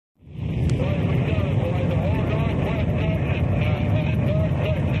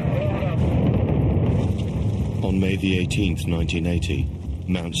May the 18th, 1980,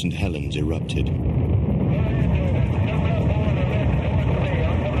 Mount St. Helens erupted.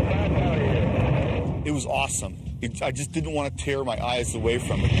 It was awesome. I just didn't want to tear my eyes away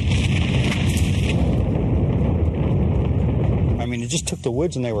from it. I mean, it just took the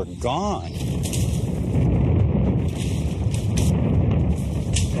woods and they were gone.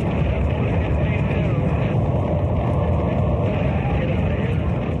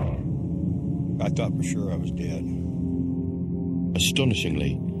 I thought for sure I was dead.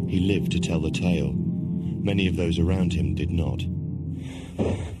 Astonishingly, he lived to tell the tale. Many of those around him did not.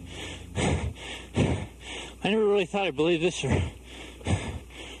 I never really thought I'd believe this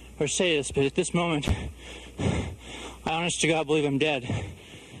or say this, but at this moment, I honest to God believe I'm dead.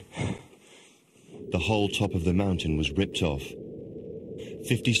 The whole top of the mountain was ripped off.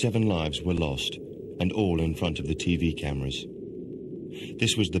 57 lives were lost, and all in front of the TV cameras.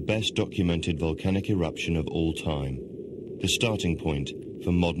 This was the best documented volcanic eruption of all time, the starting point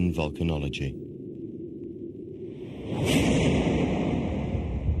for modern volcanology.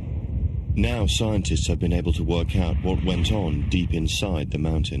 Now scientists have been able to work out what went on deep inside the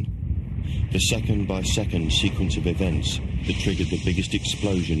mountain. The second-by-second sequence of events that triggered the biggest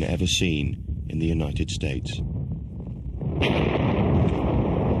explosion ever seen in the United States.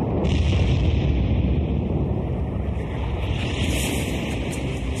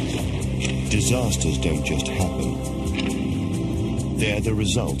 Disasters don't just happen. They're the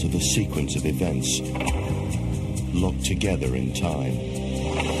result of a sequence of events locked together in time.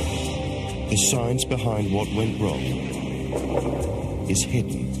 The science behind what went wrong is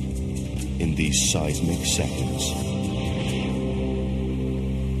hidden in these seismic seconds.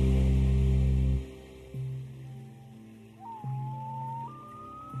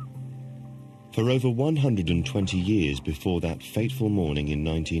 For over 120 years before that fateful morning in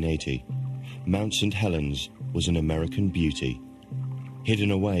 1980, Mount St. Helens was an American beauty, hidden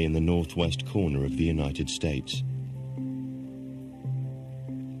away in the northwest corner of the United States.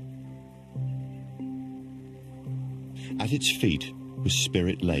 At its feet was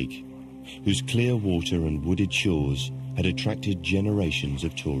Spirit Lake, whose clear water and wooded shores had attracted generations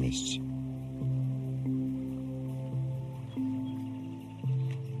of tourists.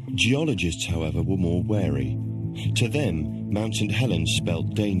 Geologists, however, were more wary. To them, Mount St. Helens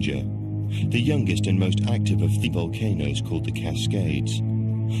spelt danger, the youngest and most active of the volcanoes called the Cascades.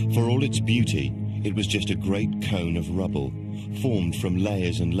 For all its beauty, it was just a great cone of rubble, formed from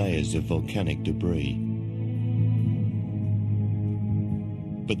layers and layers of volcanic debris.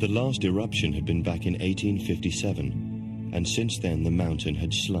 But the last eruption had been back in 1857, and since then the mountain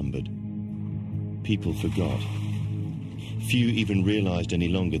had slumbered. People forgot. Few even realized any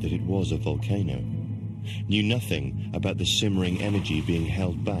longer that it was a volcano, knew nothing about the simmering energy being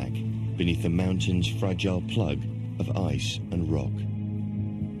held back beneath the mountain's fragile plug of ice and rock.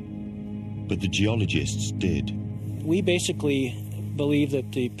 But the geologists did. We basically believe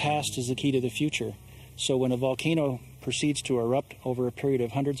that the past is the key to the future. So when a volcano proceeds to erupt over a period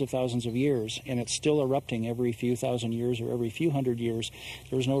of hundreds of thousands of years, and it's still erupting every few thousand years or every few hundred years,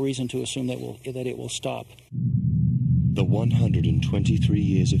 there's no reason to assume that it will stop. The 123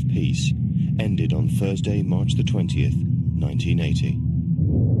 years of peace ended on Thursday, March the 20th, 1980.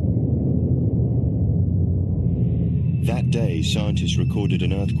 That day, scientists recorded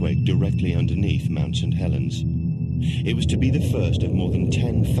an earthquake directly underneath Mount St. Helens. It was to be the first of more than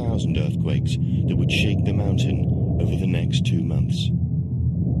 10,000 earthquakes that would shake the mountain over the next 2 months.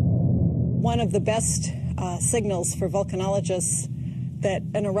 One of the best signals for volcanologists that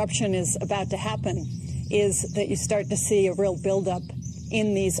an eruption is about to happen is that you start to see a real buildup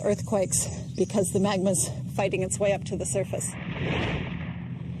in these earthquakes because the magma's fighting its way up to the surface.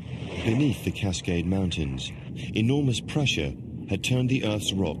 Beneath the Cascade Mountains, enormous pressure had turned the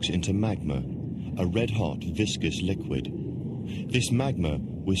Earth's rocks into magma, a red-hot, viscous liquid. This magma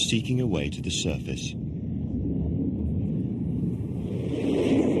was seeking a way to the surface.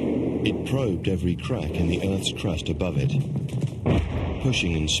 It probed every crack in the Earth's crust above it,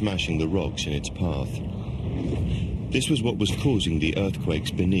 pushing and smashing the rocks in its path. This was what was causing the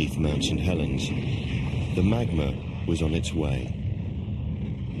earthquakes beneath Mount St. Helens. The magma was on its way.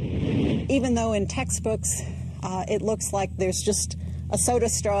 Even though in textbooks it looks like there's just a soda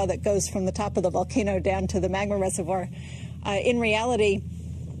straw that goes from the top of the volcano down to the magma reservoir, in reality,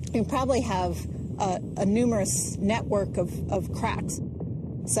 you probably have a numerous network of cracks.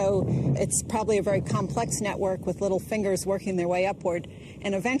 So it's probably a very complex network with little fingers working their way upward,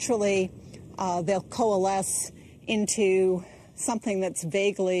 and eventually they'll coalesce into something that's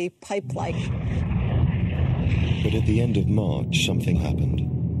vaguely pipe-like. But at the end of March, something happened.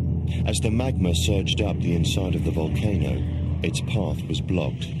 As the magma surged up the inside of the volcano, its path was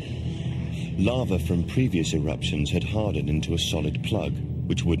blocked. Lava from previous eruptions had hardened into a solid plug,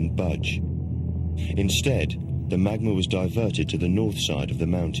 which wouldn't budge. Instead, the magma was diverted to the north side of the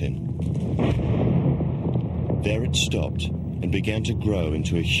mountain. There it stopped and began to grow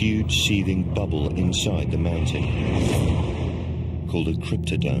into a huge seething bubble inside the mountain, called a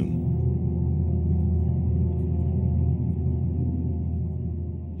cryptodome.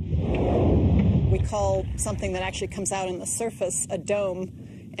 We call something that actually comes out in the surface a dome,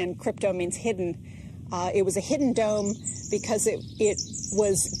 and crypto means hidden. It was a hidden dome because it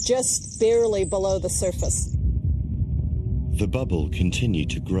was just barely below the surface. The bubble continued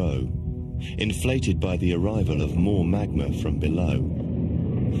to grow, inflated by the arrival of more magma from below.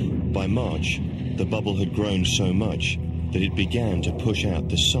 By March, the bubble had grown so much that it began to push out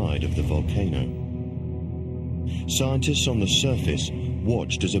the side of the volcano. Scientists on the surface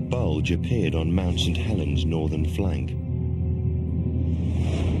watched as a bulge appeared on Mount St. Helens' northern flank.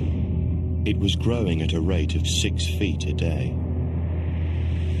 It was growing at a rate of 6 feet a day.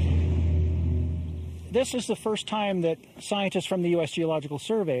 This is the first time that scientists from the U.S. Geological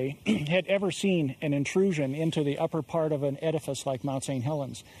Survey had ever seen an intrusion into the upper part of an edifice like Mount St.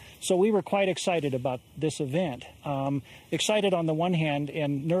 Helens. So we were quite excited about this event. Excited on the one hand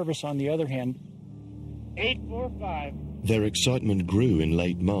and nervous on the other hand. 845. Their excitement grew in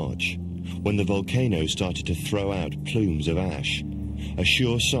late March, when the volcano started to throw out plumes of ash, a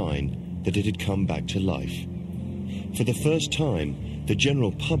sure sign that it had come back to life. For the first time, the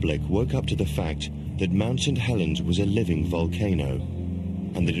general public woke up to the fact that Mount St. Helens was a living volcano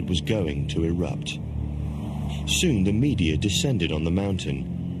and that it was going to erupt. Soon the media descended on the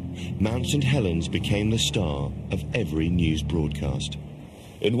mountain. Mount St. Helens became the star of every news broadcast.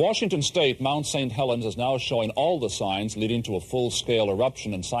 In Washington state, Mount St. Helens is now showing all the signs leading to a full-scale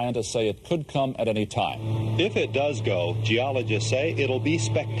eruption, and scientists say it could come at any time. If it does go, geologists say it'll be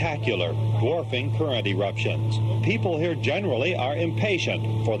spectacular, dwarfing current eruptions. People here generally are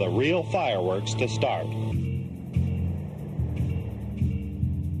impatient for the real fireworks to start.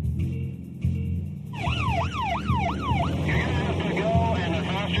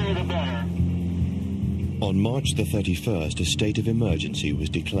 On March the 31st, a state of emergency was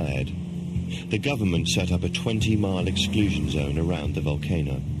declared. The government set up a 20-mile exclusion zone around the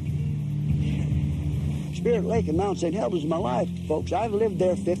volcano. Spirit Lake and Mount St. Helens is my life, folks. I've lived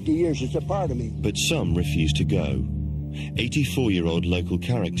there 50 years. It's a part of me. But some refused to go. 84-year-old local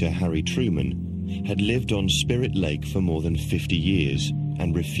character Harry Truman had lived on Spirit Lake for more than 50 years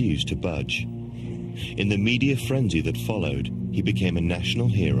and refused to budge. In the media frenzy that followed, he became a national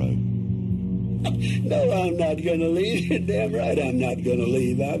hero. No, I'm not going to leave. Damn right I'm not going to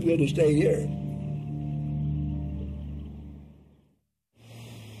leave. I'm going to stay here.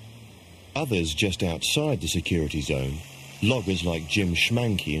 Others just outside the security zone, loggers like Jim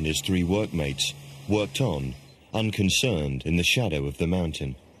Schmanke and his 3 workmates, worked on, unconcerned in the shadow of the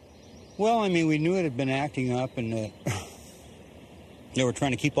mountain. Well, I mean, we knew it had been acting up and that they were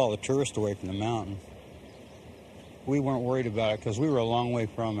trying to keep all the tourists away from the mountain. We weren't worried about it because we were a long way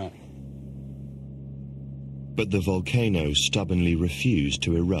from it. But the volcano stubbornly refused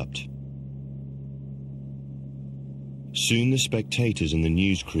to erupt. Soon the spectators and the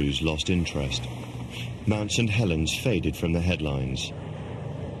news crews lost interest. Mount St. Helens faded from the headlines.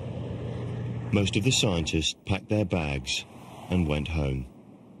 Most of the scientists packed their bags and went home.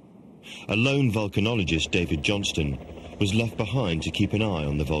 A lone volcanologist, David Johnston, was left behind to keep an eye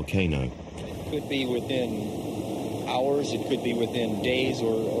on the volcano. It could be within hours, it could be within days,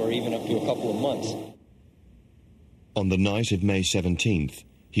 or even up to a couple of months. On the night of May 17th,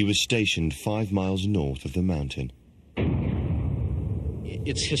 he was stationed 5 miles north of the mountain.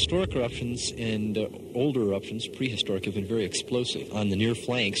 Its historic eruptions and older eruptions, prehistoric, have been very explosive. On the near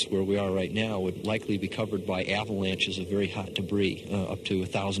flanks, where we are right now, would likely be covered by avalanches of very hot debris, up to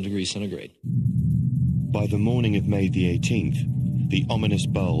 1,000 degrees centigrade. By the morning of May the 18th, the ominous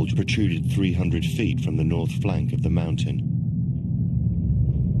bulge protruded 300 feet from the north flank of the mountain.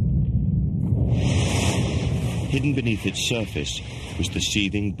 Hidden beneath its surface was the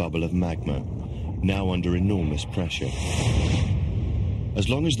seething bubble of magma, now under enormous pressure. As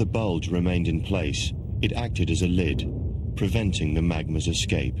long as the bulge remained in place, it acted as a lid, preventing the magma's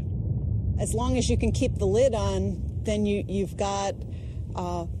escape. As long as you can keep the lid on, then you've got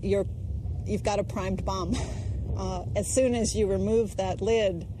a primed bomb. As soon as you remove that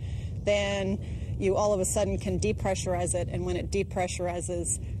lid, then you all of a sudden can depressurize it, and when it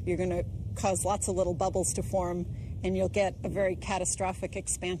depressurizes, you're going to cause lots of little bubbles to form, and you'll get a very catastrophic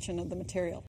expansion of the material.